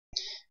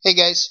Hey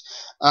guys,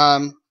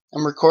 I'm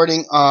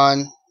recording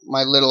on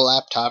my little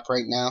laptop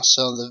right now,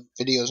 so the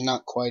video is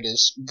not quite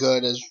as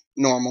good as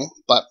normal,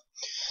 but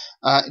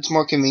it's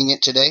more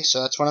convenient today,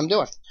 so that's what I'm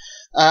doing.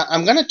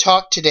 I'm going to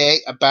talk today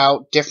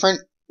about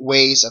different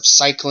ways of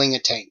cycling a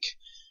tank,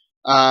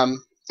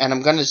 and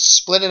I'm going to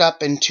split it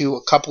up into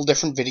a couple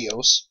different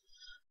videos,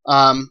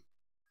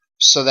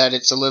 so that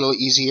it's a little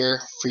easier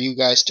for you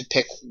guys to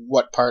pick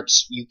what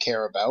parts you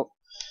care about.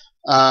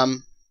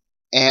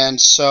 And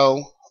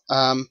so,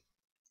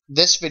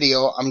 this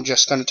video, I'm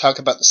just going to talk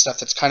about the stuff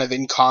that's kind of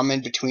in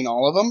common between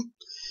all of them,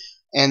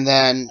 and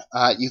then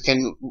you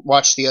can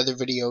watch the other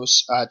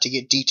videos to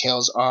get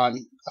details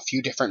on a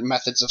few different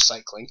methods of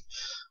cycling.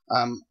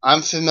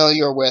 I'm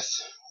familiar with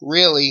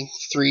really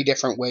 3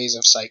 different ways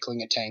of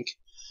cycling a tank.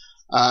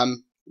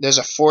 There's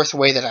a 4th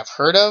way that I've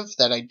heard of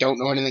that I don't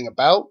know anything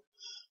about,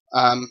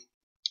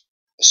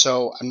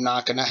 so I'm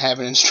not going to have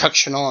an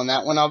instructional on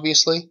that one,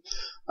 obviously.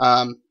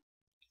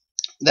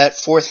 That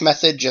 4th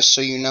method, just so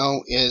you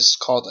know, is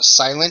called a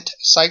silent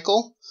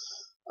cycle,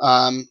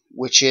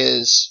 which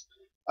is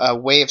a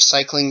way of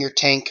cycling your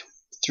tank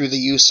through the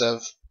use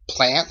of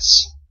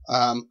plants.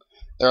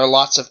 There are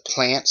lots of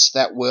plants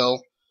that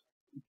will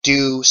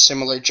do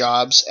similar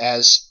jobs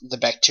as the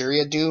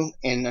bacteria do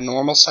in a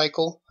normal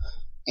cycle,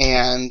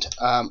 and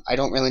I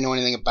don't really know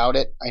anything about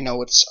it. I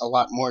know it's a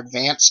lot more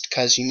advanced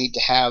because you need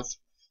to have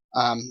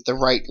the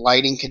right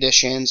lighting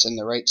conditions and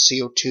the right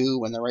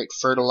CO2 and the right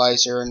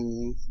fertilizer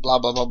and blah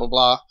blah blah blah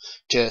blah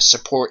to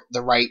support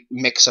the right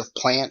mix of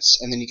plants,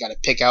 and then you got to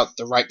pick out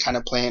the right kind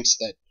of plants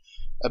that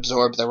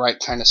absorb the right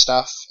kind of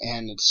stuff,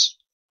 and it's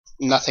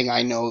nothing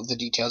I know the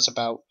details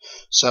about,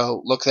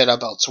 so look that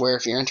up elsewhere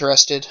if you're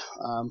interested.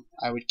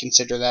 I would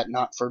consider that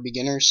not for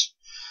beginners.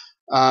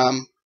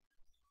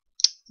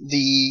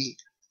 The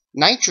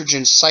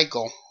nitrogen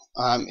cycle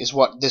is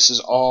what this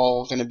is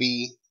all going to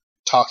be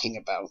talking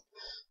about.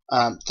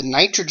 The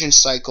nitrogen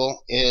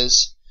cycle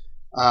is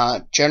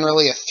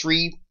generally a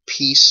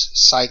 3-piece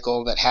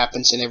cycle that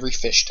happens in every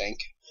fish tank,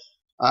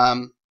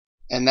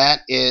 and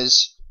that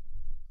is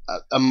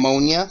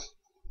ammonia.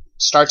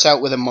 Starts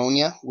out with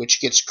ammonia,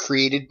 which gets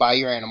created by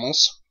your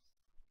animals,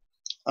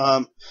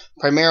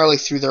 primarily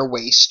through their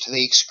waste.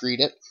 They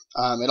excrete it.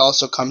 It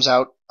also comes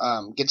out,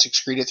 gets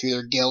excreted through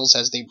their gills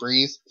as they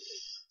breathe.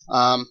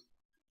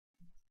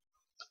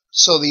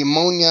 So the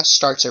ammonia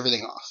starts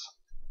everything off.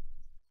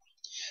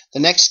 The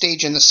next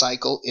stage in the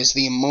cycle is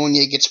the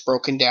ammonia gets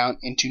broken down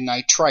into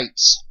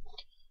nitrites.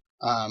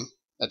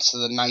 That's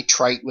the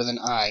nitrite with an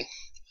I.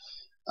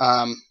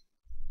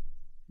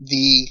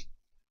 The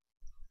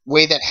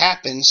way that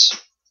happens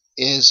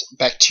is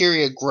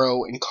bacteria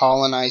grow and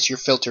colonize your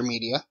filter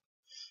media.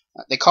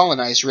 They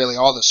colonize really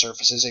all the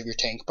surfaces of your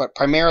tank, but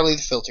primarily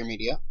the filter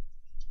media.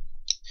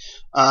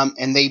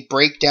 And they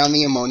break down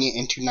the ammonia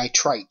into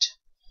nitrite.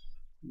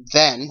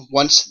 Then,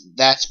 once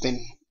that's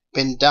been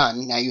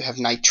done, now you have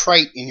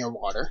nitrite in your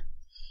water.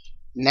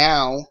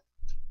 Now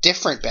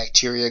different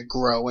bacteria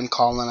grow and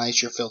colonize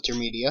your filter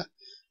media,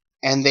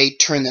 and they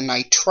turn the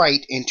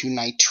nitrite into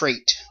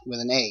nitrate with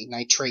an A,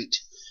 nitrate.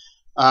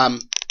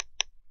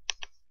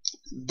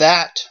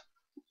 That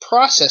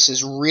process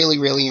is really,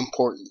 really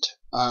important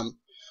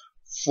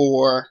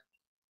for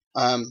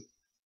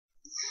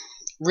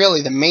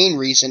really the main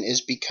reason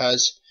is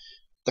because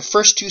the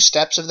first 2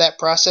 steps of that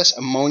process,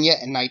 ammonia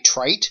and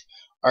nitrite,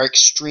 are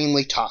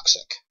extremely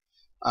toxic.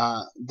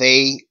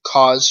 They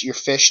cause your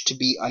fish to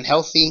be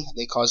unhealthy,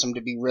 they cause them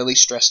to be really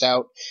stressed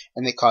out,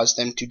 and they cause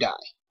them to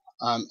die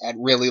at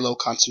really low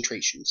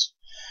concentrations.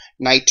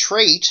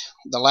 Nitrate,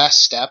 the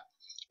last step,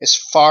 is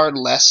far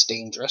less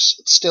dangerous.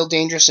 It's still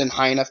dangerous in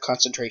high enough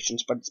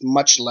concentrations, but it's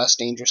much less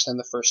dangerous than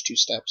the first 2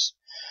 steps.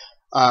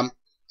 And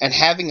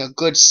having a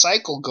good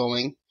cycle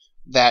going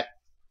that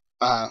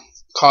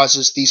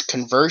causes these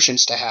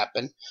conversions to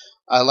happen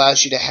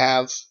allows you to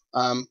have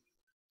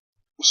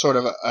sort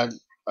of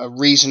a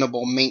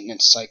reasonable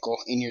maintenance cycle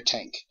in your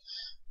tank.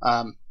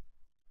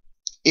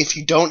 If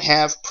you don't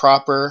have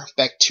proper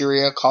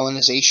bacteria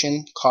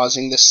colonization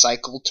causing this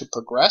cycle to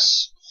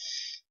progress,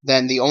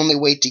 then the only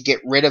way to get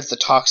rid of the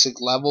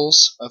toxic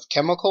levels of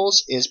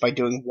chemicals is by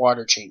doing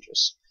water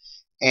changes.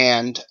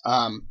 And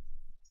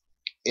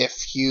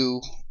if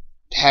you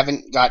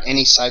haven't got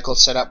any cycle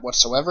set up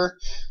whatsoever,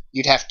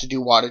 you'd have to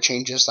do water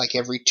changes like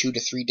every 2 to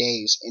 3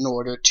 days in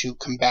order to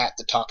combat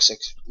the toxic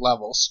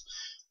levels,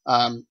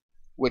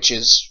 which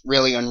is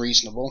really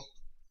unreasonable.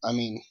 I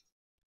mean,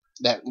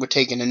 that would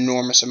take an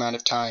enormous amount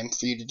of time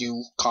for you to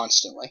do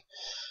constantly.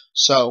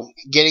 So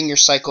getting your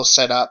cycle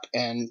set up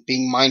and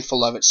being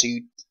mindful of it so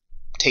you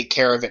take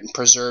care of it and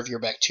preserve your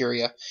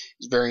bacteria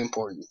is very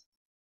important.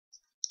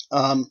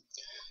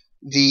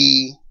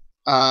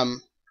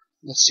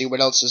 Let's see what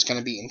else is going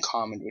to be in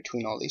common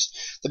between all these.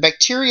 The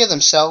bacteria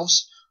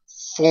themselves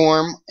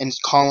form and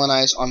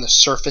colonize on the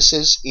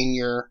surfaces in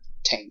your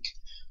tank.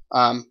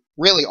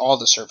 Really all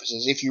the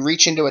surfaces. If you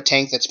reach into a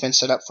tank that's been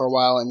set up for a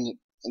while and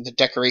the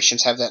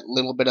decorations have that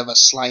little bit of a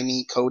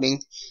slimy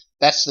coating,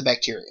 that's the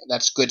bacteria.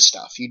 That's good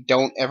stuff. You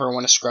don't ever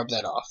want to scrub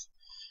that off.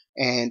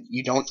 and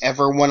you don't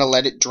ever want to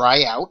let it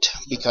dry out,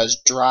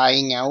 because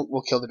drying out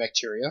will kill the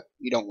bacteria.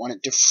 You don't want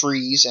it to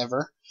freeze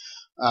ever.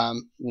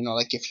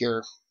 Like if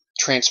you're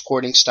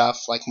transporting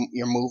stuff, like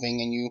you're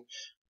moving and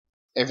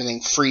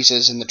everything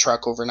freezes in the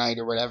truck overnight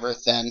or whatever,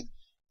 then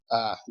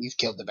you've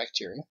killed the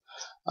bacteria.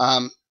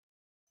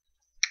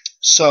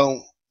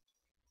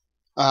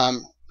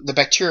 The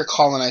bacteria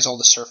colonize all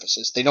the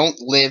surfaces. They don't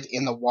live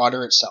in the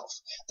water itself.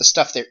 The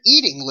stuff they're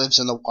eating lives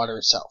in the water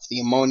itself.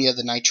 The ammonia,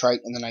 the nitrite,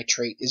 and the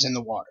nitrate is in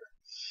the water.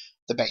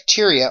 The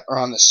bacteria are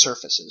on the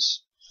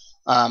surfaces.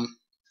 The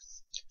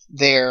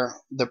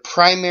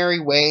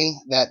primary way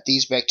that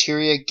these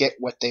bacteria get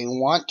what they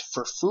want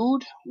for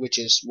food, which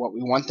is what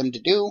we want them to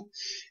do,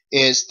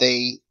 is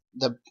the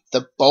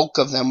bulk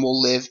of them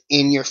will live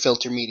in your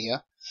filter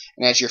media,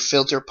 and as your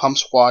filter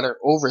pumps water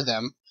over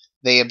them,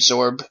 they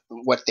absorb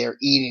what they're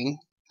eating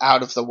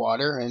out of the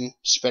water and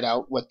spit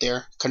out what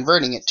they're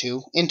converting it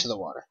to into the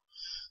water.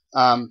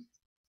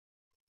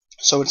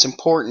 So it's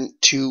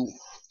important to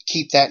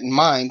keep that in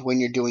mind when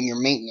you're doing your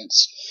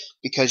maintenance,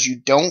 because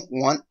you don't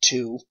want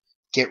to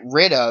get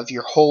rid of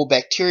your whole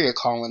bacteria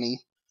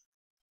colony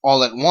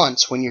all at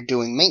once when you're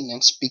doing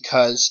maintenance,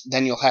 because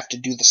then you'll have to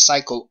do the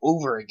cycle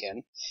over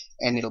again,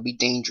 and it'll be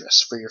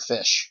dangerous for your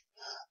fish.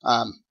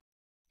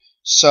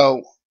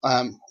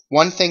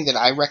 One thing that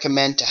I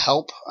recommend to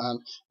help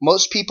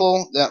most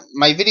people,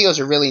 my videos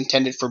are really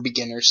intended for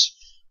beginners.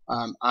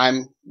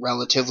 I'm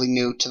relatively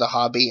new to the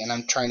hobby, and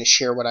I'm trying to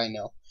share what I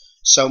know.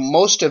 So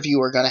most of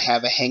you are going to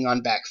have a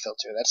hang-on back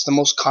filter. That's the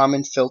most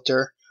common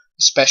filter,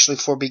 especially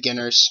for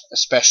beginners,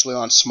 especially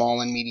on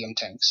small and medium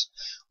tanks.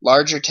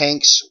 Larger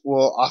tanks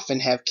will often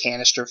have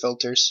canister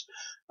filters,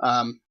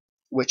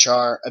 which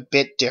are a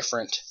bit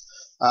different.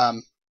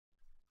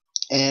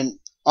 And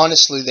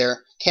honestly,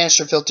 their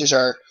canister filters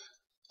are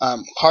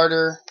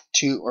harder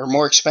to, or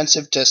more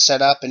expensive to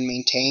set up and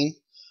maintain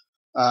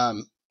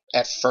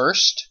at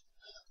first.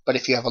 But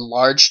if you have a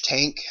large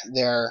tank,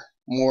 they're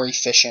more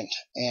efficient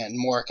and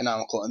more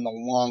economical in the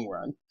long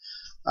run.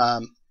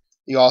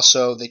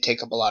 They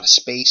take up a lot of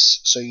space,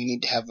 so you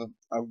need to have a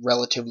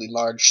relatively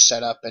large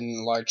setup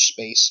and large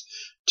space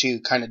to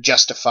kind of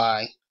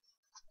justify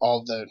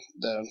all the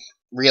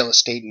real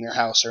estate in your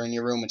house or in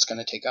your room it's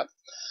going to take up.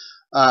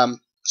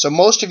 So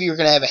most of you are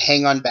going to have a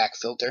hang-on back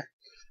filter,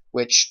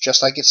 which,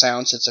 just like it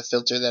sounds, it's a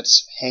filter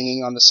that's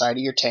hanging on the side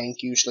of your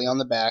tank, usually on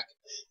the back.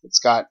 It's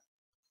got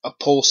a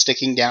pole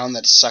sticking down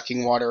that's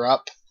sucking water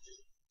up,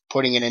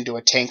 putting it into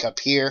a tank up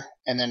here,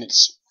 and then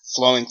it's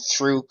flowing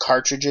through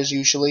cartridges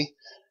usually,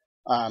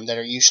 that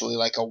are usually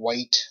like a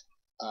white,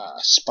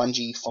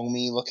 spongy,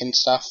 foamy looking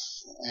stuff,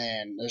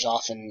 and there's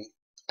often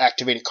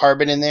activated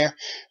carbon in there,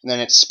 and then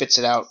it spits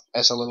it out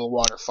as a little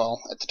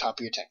waterfall at the top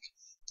of your tank.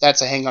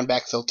 That's a hang-on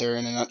back filter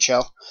in a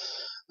nutshell.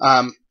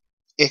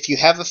 If you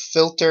have a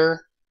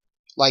filter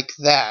like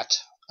that,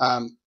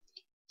 and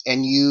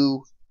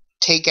you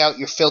take out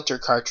your filter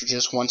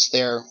cartridges once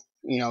they're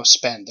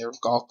spent, they're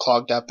all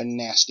clogged up and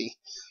nasty,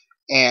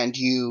 and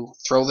you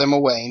throw them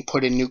away and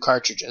put in new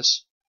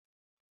cartridges,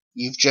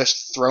 you've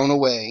just thrown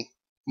away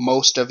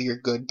most of your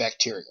good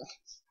bacteria.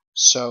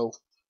 So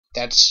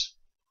that's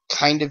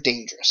kind of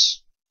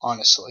dangerous,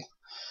 honestly.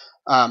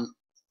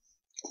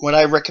 What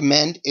I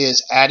recommend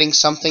is adding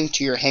something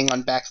to your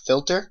hang-on back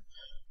filter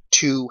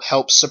to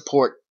help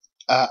support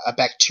a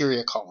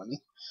bacteria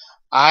colony.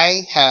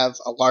 I have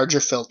a larger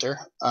filter,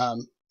 a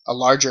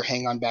larger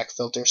hang-on back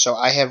filter, so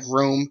I have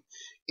room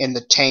in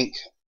the tank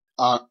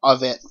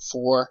of it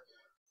for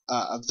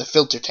of the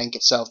filter tank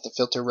itself, the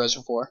filter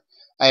reservoir.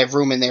 I have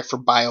room in there for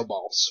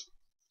bioballs.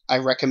 I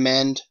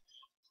recommend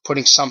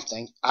putting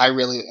something. I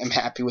really am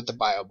happy with the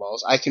bioballs.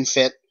 I can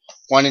fit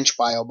 1-inch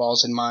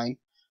bioballs in mine.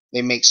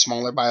 They make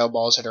smaller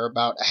bioballs that are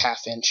about a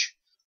 1/2 inch.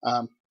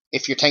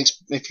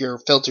 If your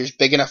filter's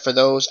big enough for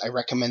those, I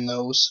recommend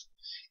those.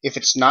 If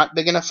it's not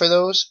big enough for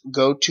those,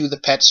 go to the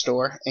pet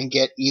store and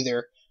get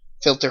either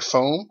filter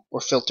foam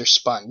or filter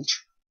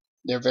sponge.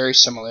 They're very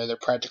similar. They're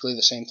practically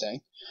the same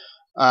thing.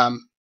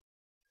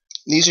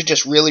 These are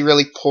just really,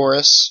 really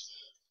porous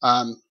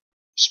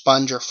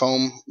sponge or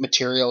foam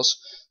materials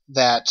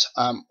that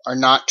are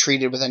not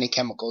treated with any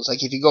chemicals.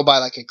 Like if you go buy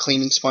like a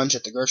cleaning sponge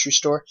at the grocery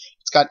store,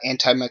 it's got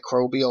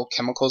antimicrobial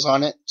chemicals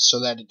on it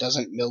so that it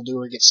doesn't mildew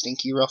or get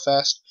stinky real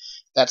fast.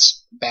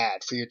 That's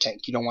bad for your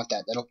tank. You don't want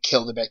that. That'll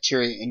kill the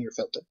bacteria in your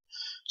filter.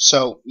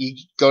 So you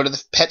go to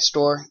the pet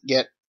store,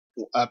 get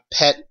a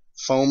pet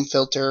foam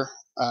filter,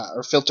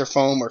 or filter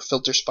foam or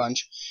filter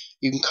sponge.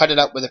 You can cut it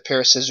up with a pair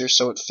of scissors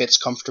so it fits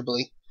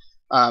comfortably,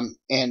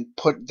 and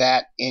put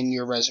that in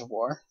your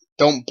reservoir.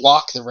 Don't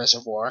block the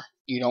reservoir.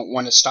 You don't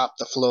want to stop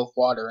the flow of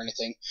water or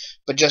anything,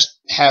 but just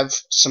have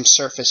some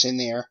surface in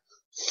there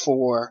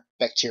for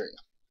bacteria.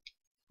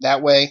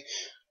 That way,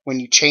 when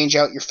you change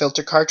out your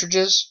filter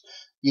cartridges,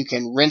 you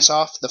can rinse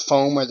off the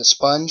foam or the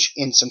sponge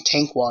in some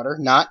tank water,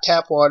 not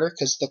tap water,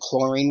 because the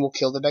chlorine will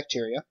kill the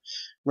bacteria.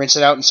 Rinse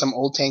it out in some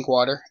old tank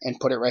water and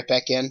put it right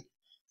back in.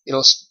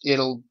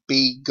 It'll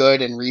be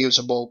good and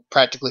reusable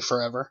practically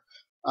forever.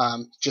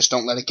 Just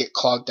don't let it get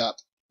clogged up.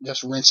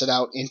 just rinse it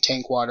out in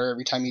tank water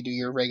every time you do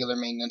your regular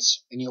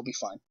maintenance, and you'll be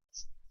fine.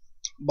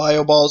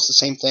 Bio balls, the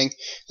same thing.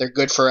 They're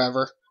good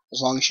forever,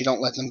 as long as you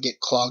don't let them get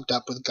clogged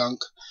up with gunk.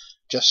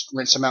 Just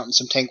rinse them out in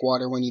some tank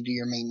water when you do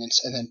your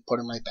maintenance, and then put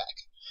them right back.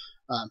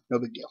 No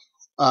big deal.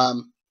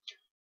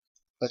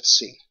 Let's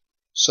see.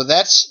 So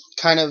that's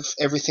kind of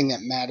everything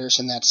that matters,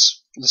 and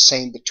that's the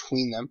same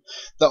between them.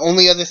 The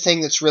only other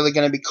thing that's really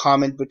going to be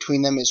common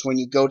between them is when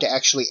you go to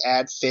actually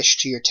add fish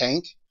to your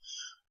tank,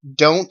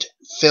 don't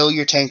fill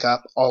your tank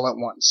up all at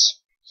once.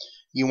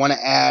 You want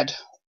to add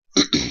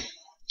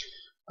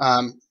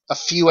a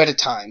few at a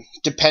time,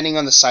 depending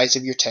on the size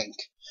of your tank.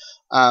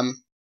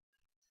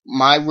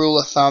 My rule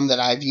of thumb that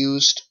I've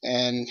used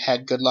and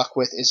had good luck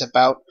with is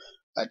about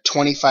a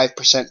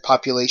 25%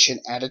 population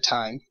at a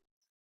time,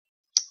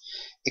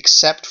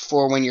 except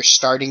for when you're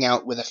starting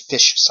out with a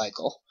fish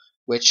cycle,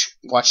 which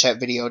watch that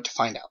video to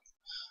find out.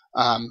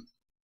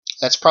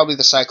 That's probably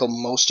the cycle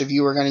most of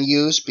you are going to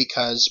use,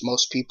 because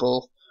most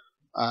people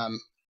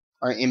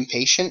are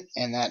impatient,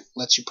 and that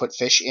lets you put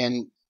fish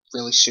in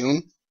really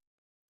soon.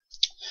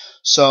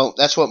 So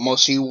that's what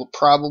most of you will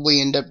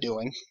probably end up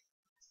doing,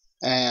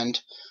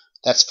 and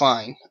that's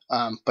fine.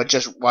 But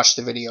just watch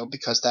the video,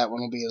 because that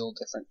one will be a little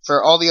different.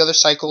 For all the other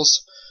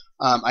cycles,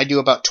 I do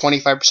about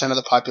 25% of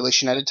the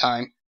population at a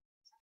time.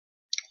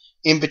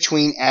 In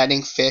between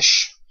adding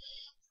fish,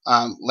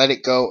 let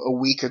it go a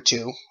week or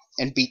two,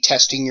 and be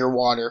testing your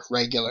water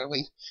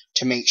regularly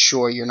to make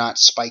sure you're not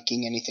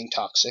spiking anything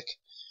toxic.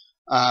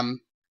 Let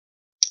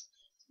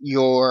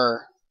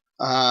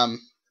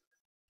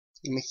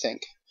me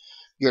think.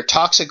 Your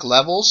toxic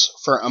levels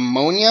for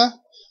ammonia,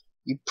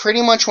 you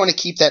pretty much want to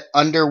keep that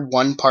under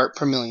 1 part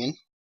per million.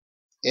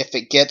 If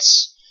it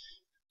gets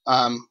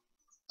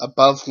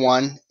above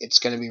 1, it's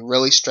going to be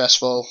really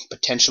stressful,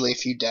 potentially a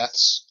few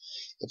deaths.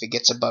 If it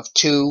gets above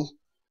 2,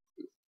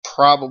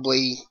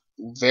 probably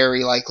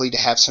very likely to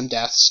have some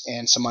deaths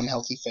and some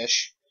unhealthy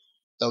fish.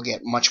 They'll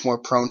get much more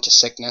prone to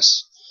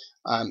sickness.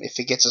 If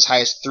it gets as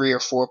high as 3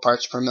 or 4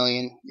 parts per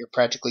million, you're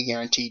practically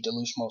guaranteed to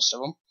lose most of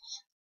them.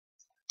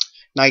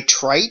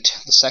 Nitrite,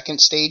 the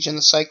second stage in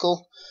the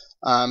cycle,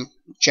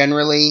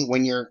 generally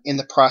when you're in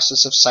the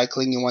process of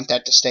cycling, you want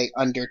that to stay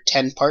under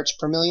 10 parts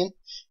per million.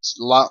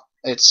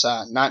 It's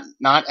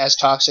not as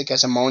toxic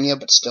as ammonia,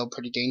 but still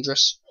pretty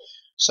dangerous.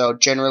 So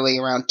generally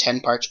around 10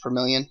 parts per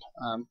million.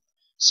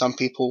 Some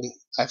people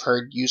I've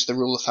heard use the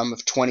rule of thumb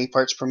of 20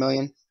 parts per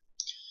million.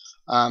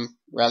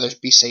 Rather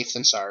be safe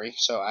than sorry,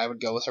 so I would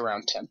go with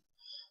around 10.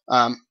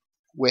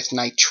 With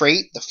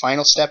nitrate, the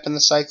final step in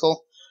the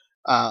cycle,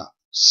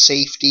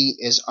 safety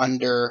is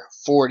under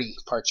 40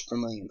 parts per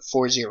million,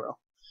 40.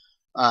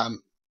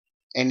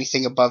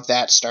 Anything above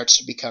that starts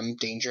to become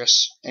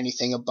dangerous.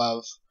 Anything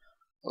above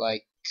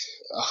like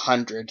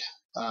 100,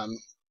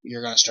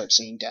 you're going to start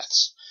seeing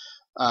deaths.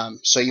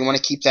 So you want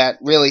to keep that,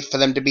 really, for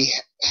them to be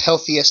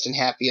healthiest and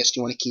happiest,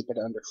 you want to keep it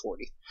under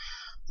 40.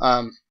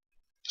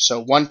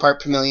 So 1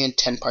 part per million,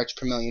 10 parts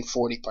per million,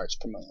 40 parts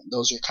per million.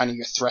 Those are kind of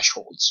your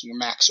thresholds, your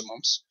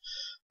maximums.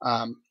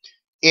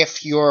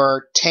 If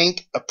your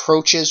tank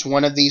approaches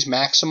one of these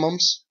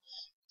maximums,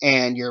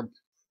 and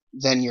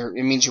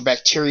it means your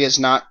bacteria is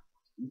not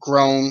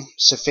grown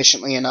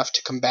sufficiently enough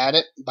to combat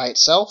it by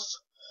itself.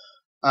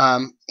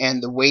 And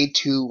the way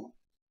to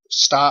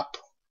stop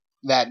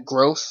that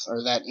growth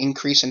or that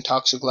increase in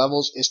toxic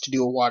levels is to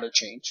do a water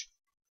change.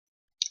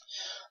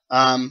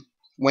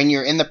 When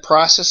you're in the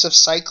process of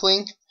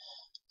cycling,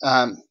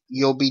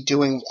 you'll be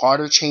doing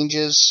water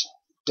changes,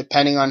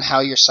 depending on how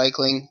you're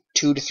cycling,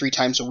 2 to 3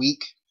 times a week.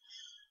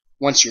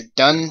 Once you're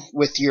done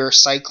with your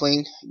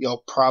cycling,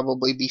 you'll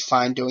probably be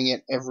fine doing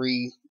it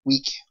every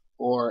week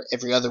or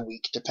every other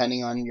week,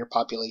 depending on your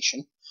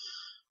population.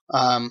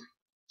 As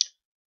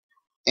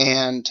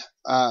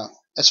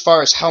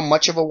far as how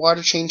much of a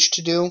water change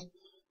to do,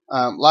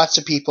 lots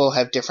of people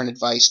have different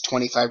advice,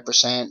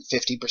 25%,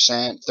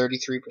 50%,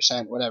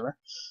 33%, whatever.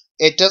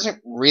 It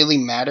doesn't really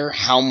matter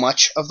how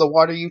much of the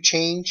water you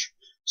change,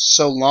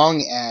 so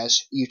long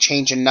as you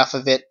change enough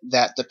of it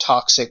that the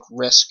toxic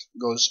risk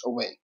goes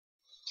away.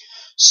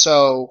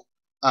 So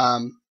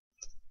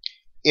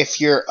if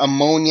your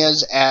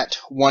ammonia's at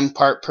 1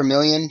 part per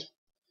million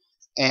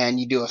and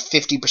you do a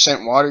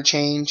 50% water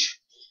change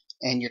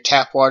and your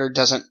tap water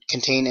doesn't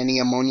contain any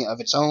ammonia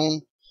of its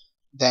own,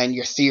 then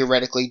you're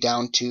theoretically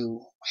down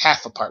to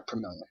 0.5 part per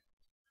million.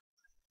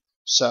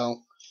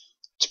 So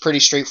it's pretty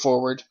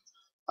straightforward.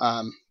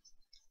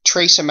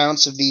 Trace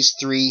amounts of these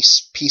 3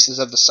 pieces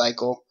of the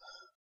cycle,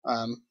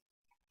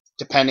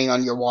 depending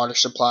on your water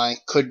supply,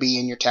 could be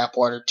in your tap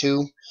water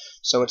too.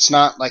 So it's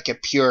not like a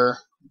pure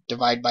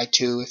divide by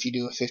 2 if you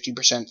do a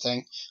 50%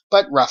 thing,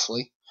 but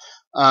roughly.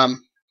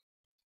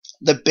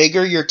 The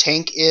bigger your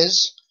tank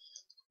is,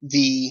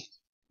 the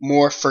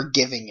more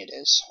forgiving it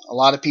is. A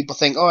lot of people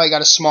think, oh, I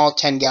got a small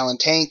 10-gallon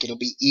tank, it'll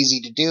be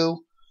easy to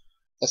do.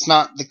 That's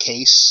not the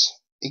case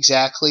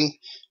exactly,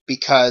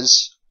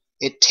 because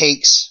it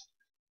takes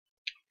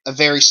a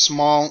very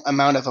small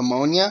amount of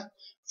ammonia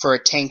for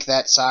a tank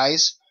that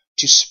size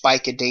to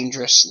spike a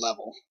dangerous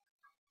level,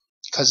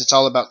 because it's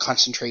all about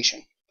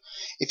concentration.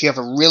 If you have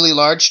a really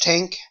large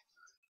tank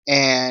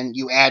and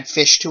you add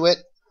fish to it,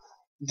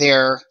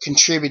 they're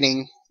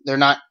contributing, they're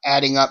not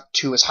adding up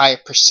to as high a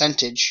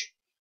percentage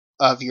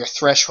of your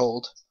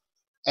threshold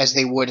as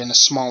they would in a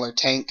smaller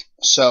tank,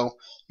 so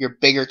your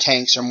bigger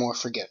tanks are more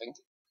forgiving.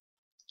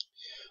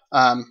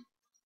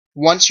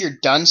 Once you're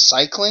done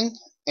cycling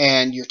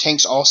and your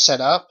tank's all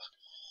set up,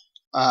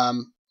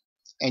 and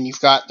you've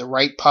got the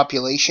right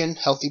population,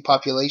 healthy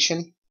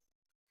population,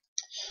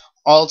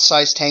 all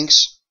size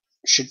tanks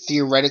should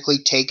theoretically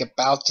take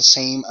about the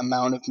same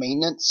amount of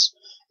maintenance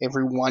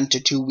every 1 to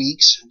 2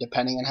 weeks,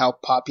 depending on how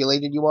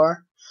populated you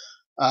are.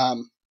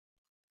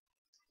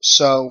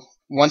 So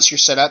once you're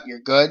set up, you're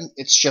good.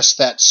 It's just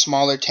that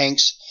smaller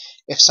tanks,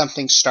 if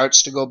something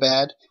starts to go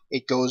bad,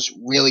 it goes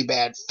really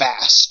bad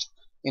fast,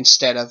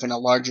 instead of in a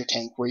larger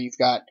tank where you've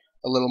got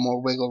a little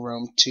more wiggle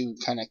room to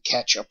kind of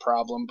catch a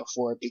problem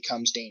before it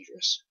becomes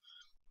dangerous.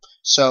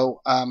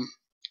 So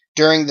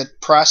during the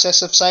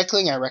process of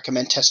cycling, I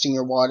recommend testing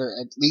your water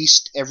at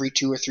least every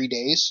 2 or 3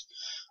 days.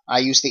 I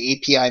use the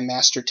API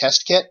Master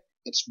Test Kit.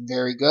 It's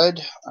very good.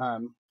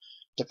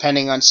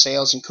 Depending on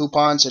sales and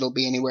coupons, it'll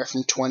be anywhere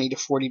from $20 to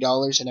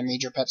 $40 at a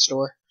major pet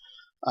store.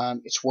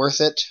 It's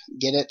worth it.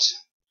 Get it.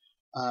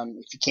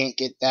 If you can't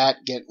get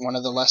that, get one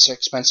of the lesser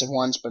expensive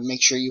ones, but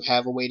make sure you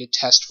have a way to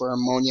test for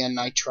ammonia,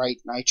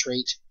 nitrite.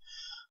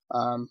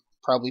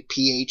 Probably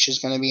pH is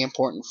going to be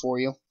important for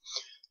you.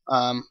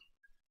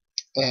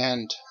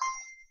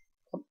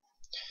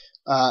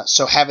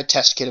 So have a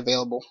test kit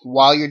available.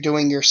 While you're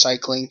doing your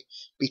cycling,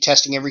 be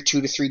testing every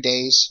 2 to 3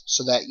 days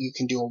so that you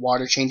can do a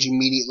water change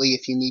immediately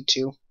if you need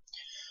to.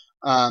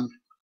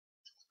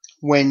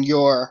 When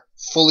you're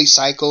fully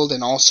cycled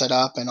and all set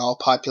up and all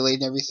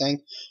populated and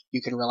everything,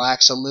 you can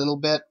relax a little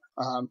bit.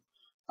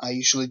 I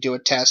usually do a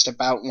test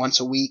about once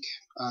a week,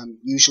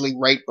 usually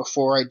right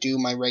before I do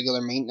my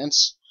regular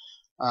maintenance.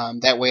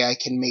 That way I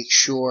can make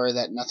sure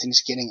that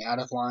nothing's getting out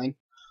of line.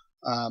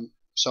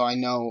 So I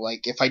know,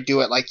 like, if I do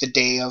it like the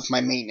day of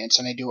my maintenance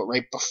and I do it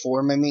right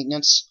before my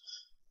maintenance,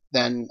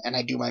 and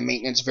I do my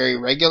maintenance very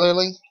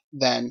regularly,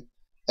 then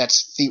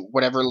that's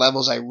whatever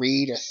levels I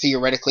read are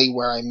theoretically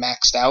where I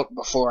maxed out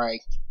before I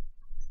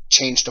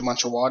changed a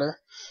bunch of water.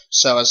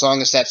 So as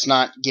long as that's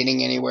not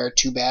getting anywhere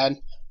too bad,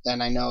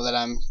 then I know that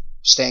I'm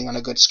staying on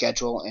a good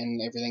schedule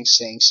and everything's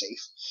staying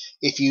safe.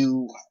 If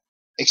you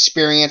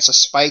experience a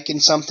spike in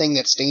something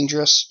that's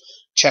dangerous,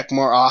 check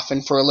more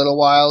often for a little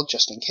while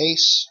just in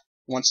case.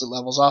 Once it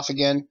levels off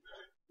again,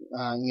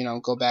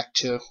 go back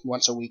to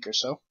once a week or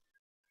so.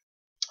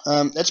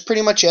 That's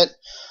pretty much it.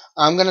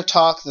 I'm going to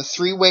talk, the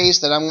 3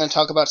 ways that I'm going to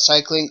talk about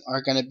cycling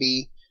are going to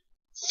be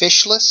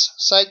fishless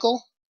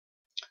cycle,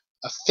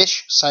 a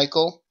fish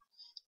cycle,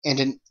 and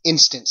an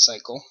instant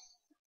cycle.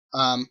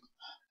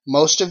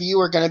 Most of you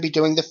are going to be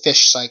doing the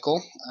fish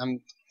cycle.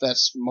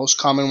 That's the most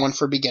common one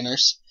for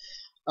beginners.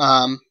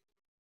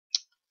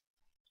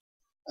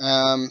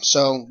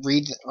 So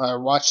read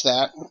or watch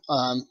that.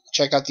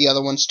 Check out the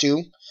other ones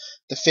too.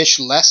 The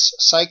fishless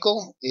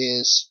cycle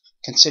is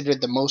considered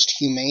the most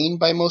humane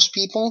by most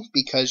people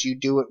because you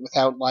do it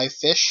without live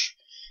fish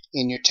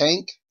in your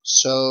tank,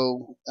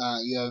 so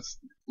you have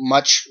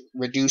much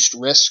reduced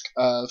risk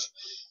of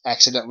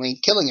accidentally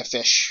killing a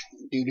fish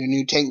due to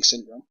new tank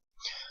syndrome.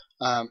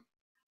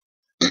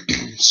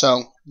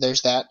 So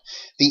there's that.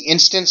 The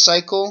instant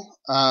cycle,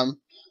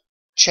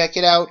 check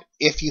it out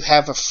if you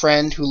have a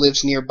friend who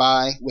lives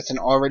nearby with an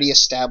already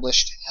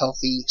established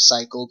healthy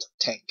cycled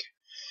tank.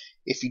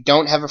 If you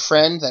don't have a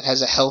friend that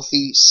has a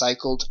healthy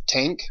cycled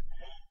tank,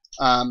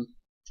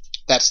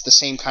 that's the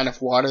same kind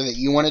of water that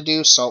you want to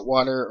do, salt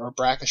water or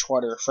brackish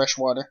water or fresh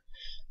water.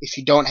 If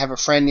you don't have a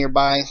friend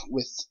nearby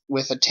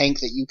with a tank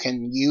that you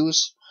can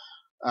use,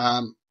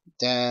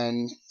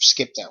 then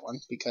skip that one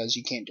because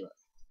you can't do it.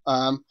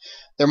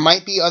 There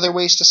might be other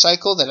ways to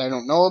cycle that I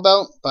don't know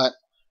about, but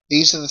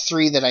these are the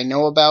 3 that I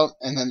know about,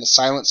 and then the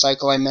silent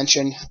cycle I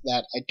mentioned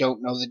that I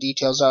don't know the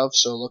details of,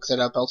 so look that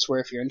up elsewhere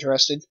if you're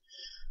interested.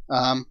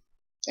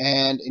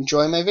 And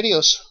enjoy my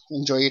videos.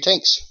 Enjoy your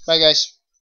tanks. Bye, guys.